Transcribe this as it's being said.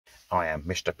I am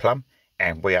Mr. Plumb,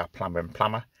 and we are Plumb and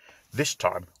Plumber. This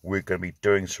time we're going to be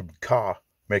doing some car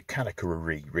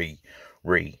mechanicery.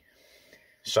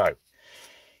 So,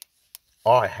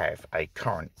 I have a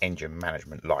current engine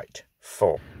management light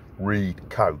for read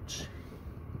codes.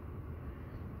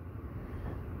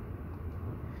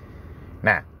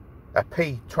 Now, a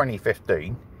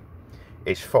P2015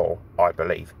 is for, I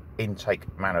believe,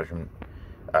 intake management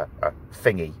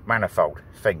manifold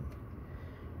thing.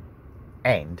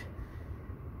 And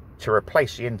to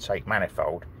replace the intake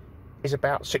manifold is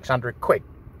about 600 quid,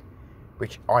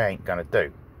 which I ain't going to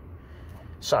do.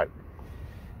 So,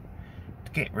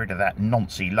 to get rid of that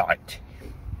noncy light,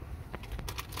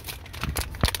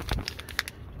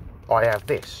 I have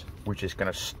this, which is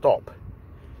going to stop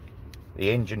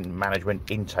the engine management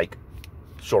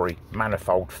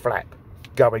manifold flap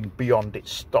going beyond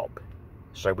its stop.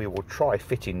 So we will try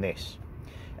fitting this,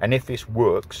 and if this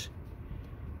works,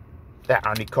 that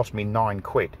only cost me 9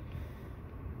 quid.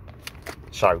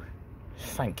 So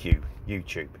thank you,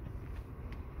 YouTube.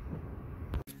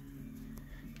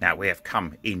 Now we have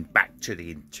come in back to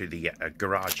the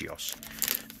garagios,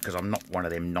 because I'm not one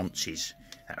of them nonces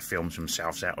that films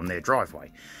themselves out on their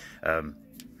driveway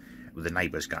with the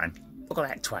neighbours going, "Look at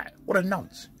that twat, what a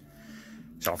nonce."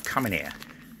 So I've come in here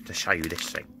to show you this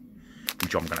thing,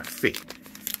 which I'm going to fit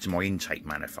to my intake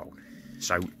manifold.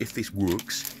 So if this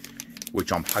works,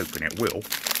 which I'm hoping it will,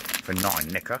 for 9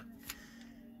 nicker,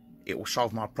 it will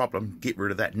solve my problem, get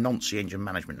rid of that noncy engine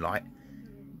management light,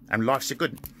 and life's a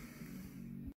good.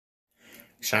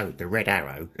 So the red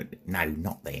arrow, no,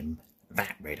 not them,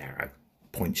 that red arrow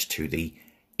points to the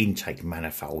intake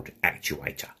manifold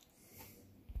actuator.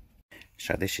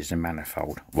 So this is the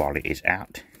manifold while it is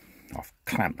out. I've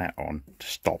clamped that on to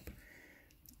stop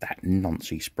that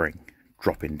noncy spring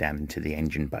dropping down into the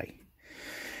engine bay.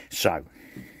 So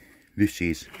this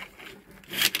is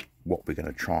what we're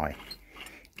going to try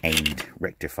and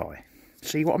rectify.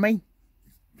 See what I mean?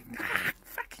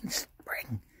 Fucking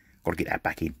spring. Got to get that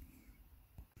back in.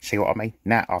 See what I mean?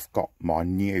 Now I've got my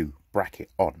new bracket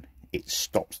on, it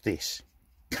stops this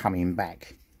coming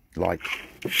back like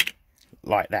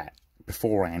that.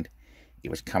 Beforehand it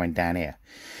was coming down here,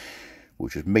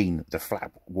 which would mean the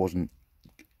flap wasn't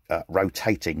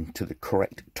rotating to the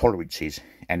correct tolerances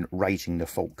and raising the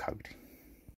fault code.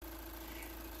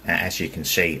 Now, as you can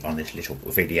see on this little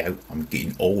video, I'm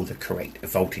getting all the correct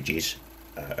voltages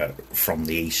from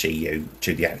the ECU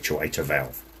to the actuator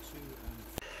valve.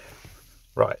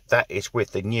 Right, that is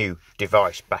with the new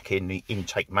device back in the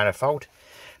intake manifold.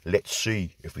 Let's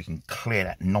see if we can clear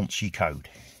that noncy code.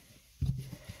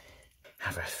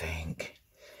 Have a think.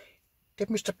 Did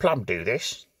Mr. Plumb do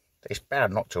this? It's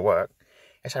bound not to work.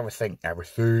 Let's have a think, have a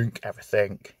think, have a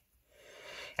think.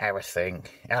 Have a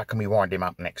think. How can we wind him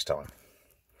up next time?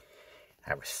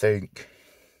 Have a think.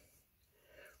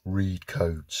 Read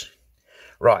codes.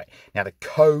 Right, now the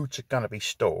codes are going to be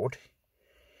stored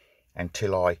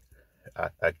until I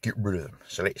get rid of them.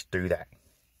 So let's do that.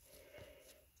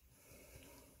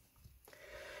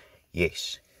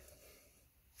 Yes.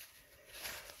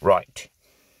 Right.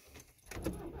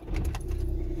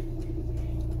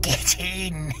 Get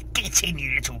in,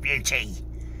 you little beauty.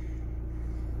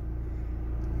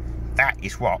 That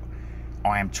is what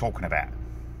I am talking about.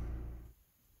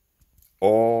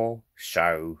 Or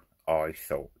so I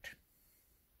thought.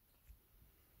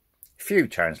 A few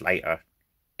turns later,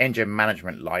 engine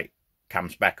management light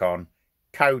comes back on,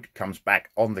 code comes back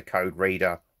on the code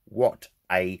reader. What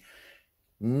a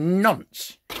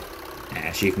nonce.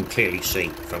 As you can clearly see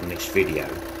from this video,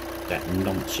 that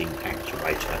noncy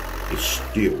actuator is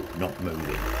still not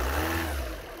moving.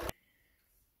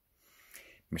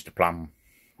 Mr. Plumb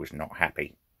was not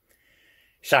happy.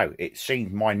 So it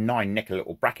seemed my 9 nicker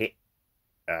little bracket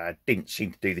didn't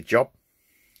seem to do the job.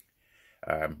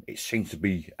 It seems to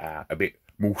be a bit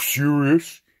more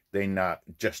serious than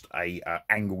just a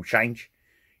angle change.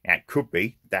 Now, it could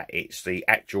be that it's the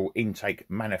actual intake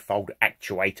manifold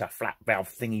actuator flap valve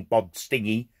thingy bob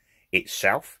stingy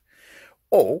itself,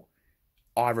 or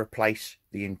I replace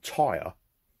the entire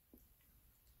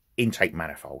intake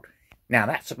manifold. Now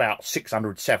that's about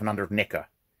 600-700 nicker.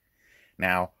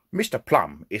 Now Mr.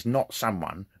 Plumb is not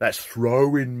someone that's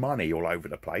throwing money all over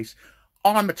the place.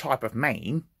 I'm the type of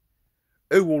man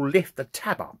who will lift the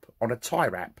tab up on a tie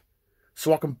wrap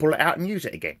so I can pull it out and use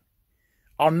it again.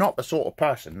 I'm not the sort of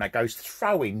person that goes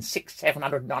throwing 600,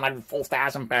 700, 900,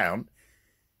 4,000 pounds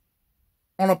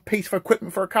on a piece of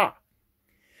equipment for a car.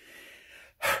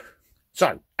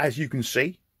 So, as you can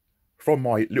see from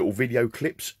my little video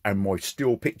clips and my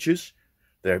still pictures,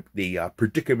 the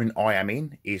predicament I am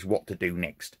in is what to do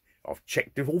next. I've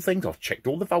checked all things. I've checked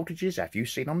all the voltages, as you've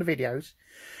seen on the videos.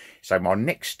 So my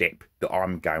next step that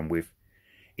I'm going with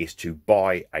is to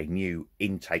buy a new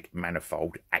intake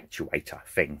manifold actuator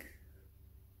thing.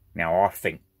 Now, I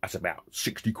think that's about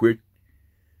 60 quid.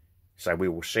 So we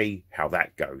will see how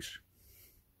that goes.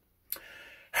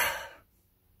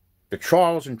 The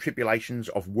trials and tribulations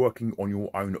of working on your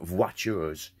own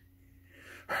voitures.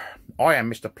 I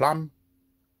am Mr. Plumb.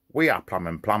 We are Plumb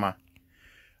and Plumber.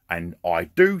 And I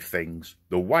do things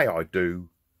the way I do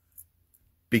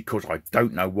because I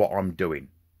don't know what I'm doing.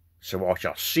 So I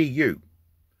shall see you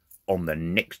on the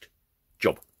next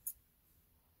job.